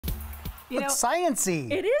It's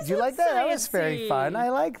sciencey. It is. Did you like that? That was very fun. I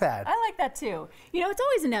like that. I like that too. You know, it's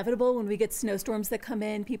always inevitable when we get snowstorms that come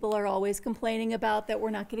in. People are always complaining about that we're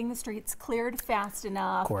not getting the streets cleared fast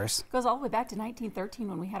enough. Of course. It goes all the way back to 1913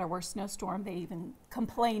 when we had our worst snowstorm. They even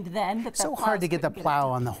complained then that so hard to get the plow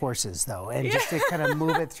on the horses, though, and just to kind of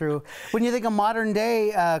move it through. When you think of modern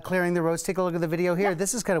day clearing the roads, take a look at the video here.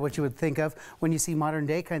 This is kind of what you would think of when you see modern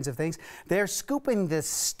day kinds of things. They're scooping this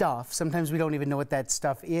stuff. Sometimes we don't even know what that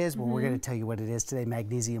stuff is. Well, we're going to tell you what it is today,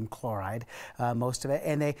 magnesium chloride, most of it.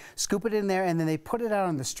 And they scoop it in there, and then they put it out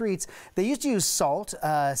on the streets. They used to use salt.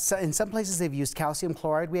 In some places, they've used calcium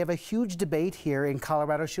chloride. We have a huge debate here in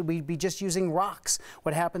Colorado. Should we be just using rocks?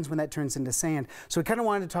 What happens when that turns into sand? So we kind of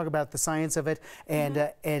wanted to talk about the science of it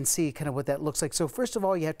and see kind of what that looks like. So first of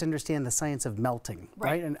all, you have to understand the science of melting,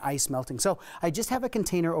 right? And ice melting. So I just have a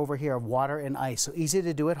container over here of water and ice. So easy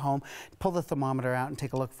to do at home. Pull the thermometer out and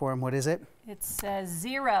take a look for them. What is it? It says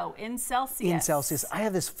 0 in Celsius. In Celsius. I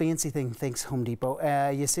have this fancy thing, thanks Home Depot.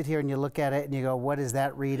 You sit here and you look at it and you go, what does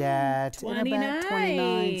that read at? 29. About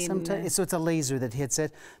 29. Sometimes, so it's a laser that hits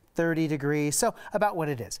it. 30 degrees, so about what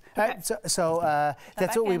it is. Okay. Right? So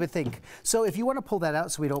that's what we would think. So if you want to pull that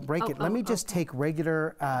out so we don't break it, let me just take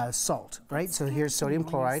regular salt, right? So here's sodium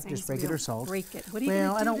chloride, just regular salt. Break it. What are you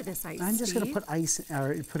going to do to this ice, I'm just going to put ice,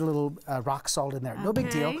 or put a little rock salt in there. No big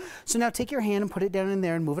deal. So now take your hand and put it down in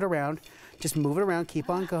there and move it around. Just move it around, keep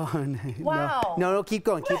on going. Wow. No, keep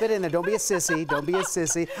going. Keep it in there. Don't be a sissy. Don't be a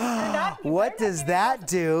sissy. What does that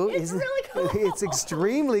do? It's really cold. It's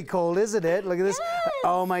extremely cold, isn't it? Look at this.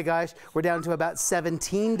 Oh my gosh. We're down to about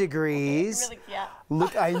 17 degrees. Really, yeah.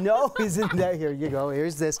 Look, I know, isn't that? Here you go.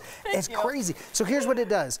 Here's this. It's crazy. So here's what it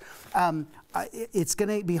does. It's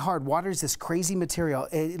going to be hard. Water is this crazy material.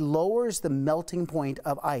 It lowers the melting point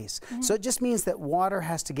of ice. So it just means that water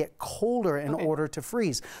has to get colder in order to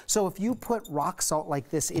freeze. So if you put rock salt like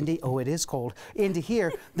this into, oh, it is cold, into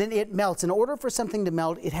here, then it melts. In order for something to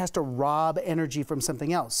melt, it has to rob energy from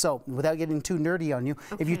something else. So without getting too nerdy on you,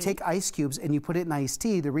 if you take ice cubes and you put it in iced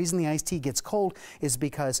tea, the reason the iced tea gets cold is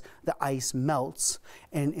because the ice melts.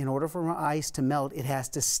 And in order for ice to melt, it has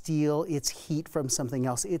to steal its heat from something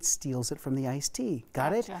else. It steals it from the iced tea.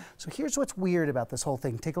 Got it? So here's what's weird about this whole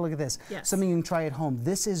thing. Take a look at this. Something you can try at home.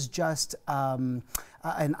 This is just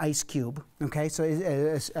an ice cube, okay? So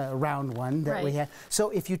it's a round one that we had. So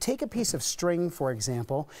if you take a piece of string, for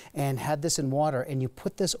example, and had this in water and you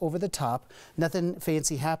put this over the top, nothing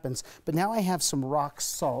fancy happens. But now I have some rock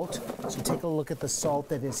salt. So take a look at the salt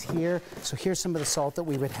that is here. So here's some of the salt that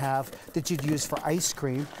we would have that you'd use for ice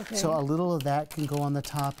cream. So a little of that can go on the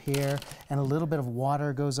top here, and a little bit of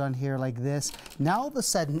water goes on here like this. Now all of a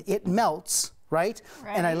sudden it melts, right?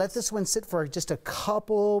 And I let this one sit for just a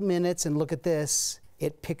couple minutes, and look at this.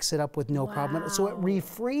 It picks it up with no problem. So it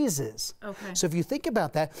refreezes. So if you think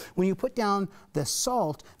about that, when you put down the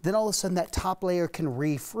salt, then all of a sudden that top layer can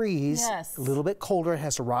refreeze. A little bit colder. It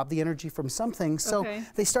has to rob the energy from something. So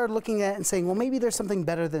they started looking at it and saying, well, maybe there's something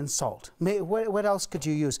better than salt. What else could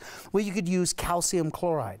you use? Well, you could use calcium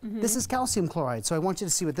chloride. This is calcium chloride. So I want you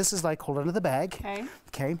to see what this is like. Hold on to the bag.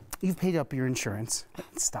 Okay. You've paid up your insurance.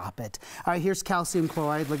 Stop it. All right, here's calcium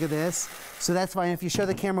chloride. Look at this. So that's fine. If you show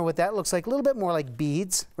the camera what that looks like, a little bit more like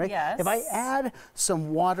beads, right? If I add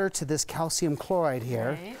some water to this calcium chloride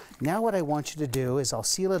here, now what I want you to do is I'll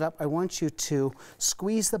seal it up. I want you to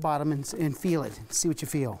squeeze the bottom and feel it. See what you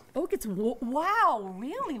feel. Oh, it gets, wow,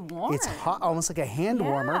 really warm. It's hot, almost like a hand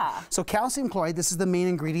warmer. So calcium chloride, this is the main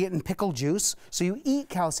ingredient in pickle juice. So you eat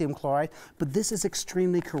calcium chloride, but this is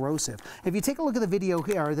extremely corrosive. If you take a look at the video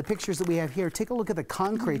here, or the pictures that we have here, take a look at the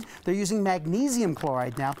concrete. They're using magnesium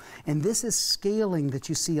chloride now, and this is scaling that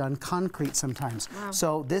you see on concrete sometimes.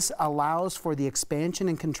 So this allows for the expansion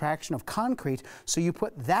and contraction of concrete. So you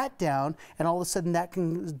put that down, and all of a sudden that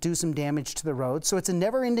can do some damage to the road. So it's a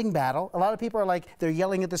never-ending battle. A lot of people are like, they're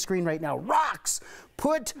yelling at the screen right now, rocks!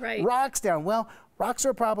 Put rocks down. Well, rocks are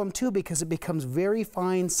a problem too because it becomes very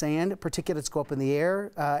fine sand. Particulates go up in the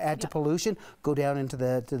air, add to pollution, go down into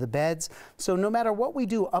the beds. So no matter what we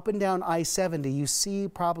do up and down I-70, you see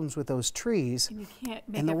problems with those trees and, you can't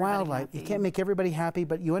make and the wildlife. You can't make everybody happy,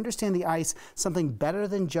 but you understand the ice, something better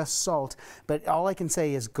than just salt. But all I can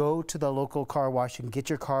say is go to the local car wash and get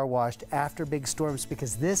your car washed after big storms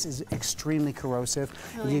because this is extremely corrosive.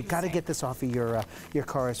 You've got to get this off of your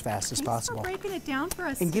car as fast as possible. Thanks for breaking it down for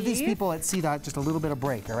us, and give these people at CDOT just a little bit of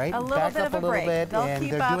break, all right? A little bit of a break. And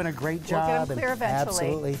they're doing a great job. We'll get them clear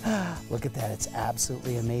eventually. Absolutely. Look at that. It's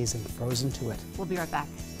absolutely amazing. Frozen to it. We'll be right back.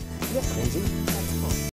 Isn't that crazy? That's cool.